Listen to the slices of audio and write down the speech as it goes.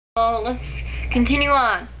So let's continue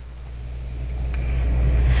on.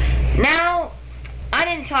 Now, I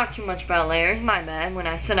didn't talk too much about layers, my bad, when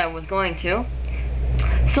I said I was going to.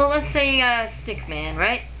 So let's say you got a stick man,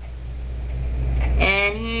 right?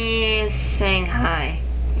 And he's saying hi.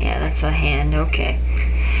 Yeah, that's a hand, okay.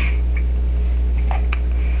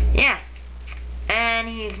 Yeah. And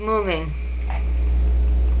he's moving.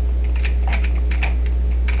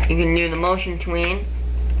 You can do the motion tween,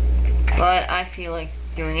 but I feel like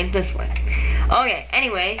doing it this way. Okay,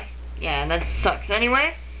 anyway, yeah, that sucks.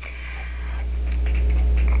 Anyway,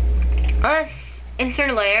 let's insert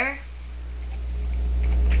a layer.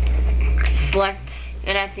 Select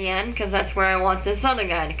it at the end, because that's where I want this other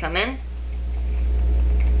guy to come in.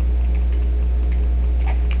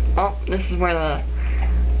 Oh, this is where the...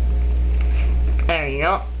 There you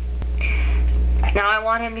go. Now I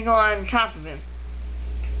want him to go on top of him.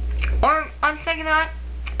 Or, on second thought,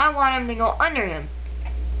 I want him to go under him.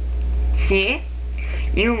 See?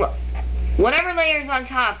 Whatever layer's on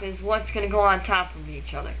top is what's going to go on top of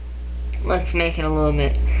each other. Let's make it a little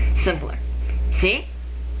bit simpler. See?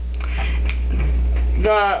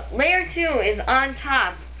 The layer 2 is on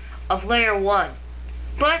top of layer 1.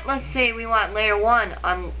 But let's say we want layer 1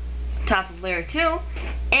 on top of layer 2,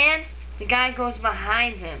 and the guy goes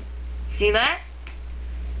behind him. See that?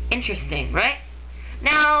 Interesting, right?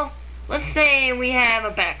 Now, let's say we have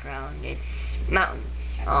a background. It's mountains.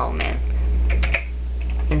 Oh, man.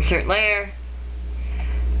 Insert layer.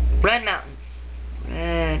 Red mountains.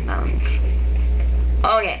 Red mountains.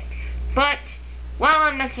 Okay. But, while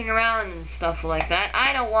I'm messing around and stuff like that,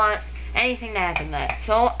 I don't want anything to happen to that.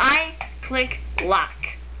 So, I click lock.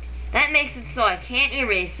 That makes it so I can't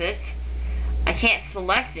erase it. I can't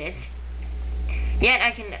select it. Yet,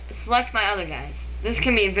 I can select my other guys. This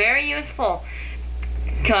can be very useful.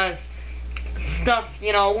 Because stuff,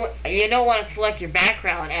 you know, you don't want to select your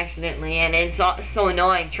background accidentally, and it's so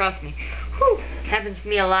annoying, trust me. Whew, happens to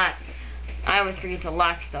me a lot. I always forget to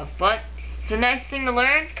lock stuff, but it's a nice thing to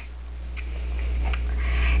learn.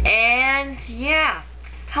 And yeah,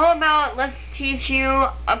 how about let's teach you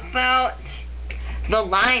about the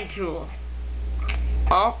line tool.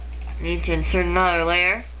 Oh, need to insert another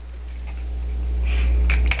layer.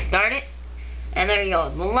 Start it, and there you go,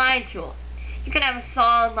 the line tool. You can have a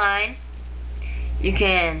solid line. You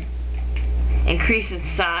can increase its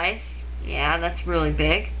size. Yeah, that's really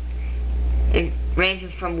big. It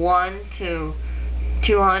ranges from 1 to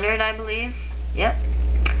 200, I believe. Yep.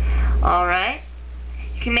 Alright.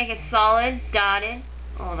 You can make it solid, dotted.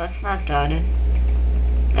 Oh, that's not dotted.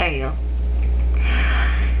 There you go.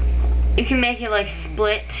 You can make it like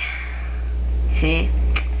split. See?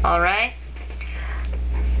 Alright.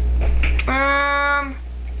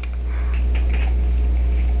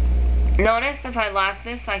 Notice if I lock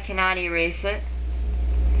this, I cannot erase it.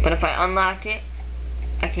 But if I unlock it,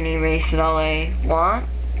 I can erase it all I want.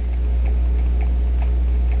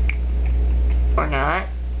 Or not.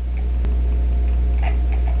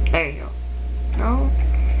 There you go. No?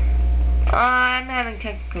 I'm having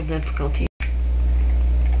technical difficulties.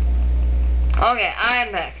 Okay,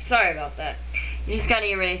 I'm back. Sorry about that. You just gotta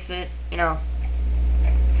erase it, you know.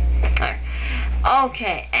 Alright.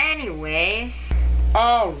 Okay, anyways.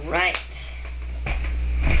 Alright.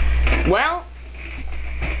 Well,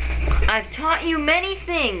 I've taught you many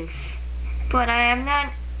things, but I've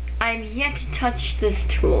yet to touch this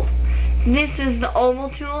tool. This is the oval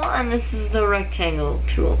tool, and this is the rectangle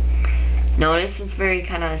tool. Notice it's very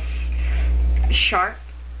kind of sharp,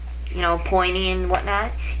 you know, pointy and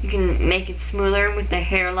whatnot. You can make it smoother with the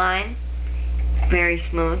hairline. Very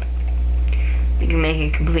smooth. You can make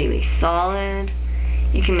it completely solid.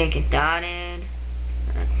 You can make it dotted.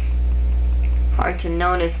 That's hard to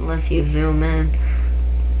notice unless you zoom in.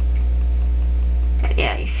 But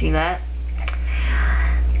yeah, you see that?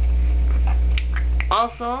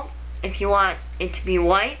 Also, if you want it to be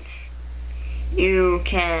white, you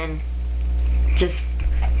can just,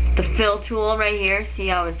 the fill tool right here, see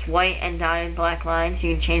how it's white and dotted black lines?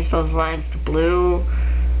 You can change those lines to blue,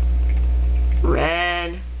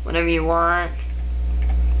 red, whatever you want.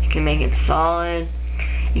 You can make it solid.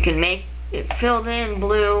 You can make it filled in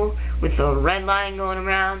blue with the red line going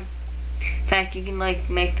around. In fact, you can like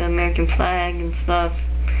make the American flag and stuff,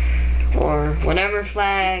 or whatever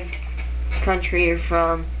flag country you're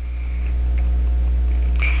from.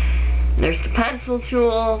 There's the pencil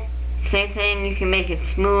tool. Same thing, you can make it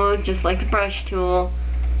smooth just like the brush tool.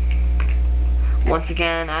 Once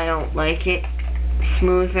again, I don't like it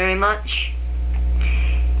smooth very much.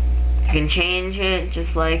 You can change it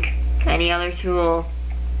just like any other tool.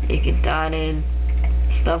 Make it dotted,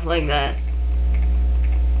 stuff like that.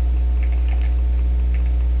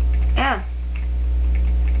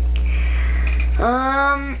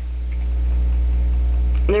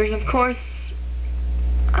 There's of course,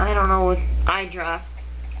 I don't know, with eye drop,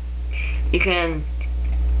 you can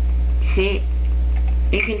see,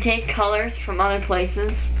 you can take colors from other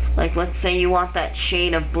places, like let's say you want that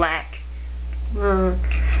shade of black,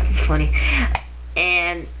 it's funny,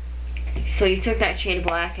 and so you took that shade of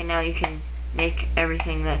black and now you can make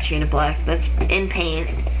everything that shade of black. That's in paint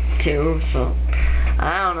too, so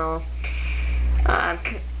I don't know, I'm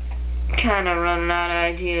kind of running out of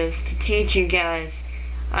ideas to teach you guys.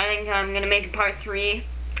 I think I'm going to make a part 3,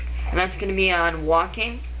 and that's going to be on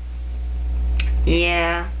walking.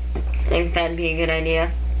 Yeah, I think that'd be a good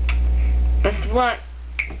idea. Best of luck.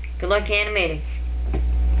 Good luck animating.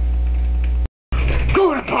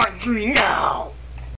 Go to part 3 now!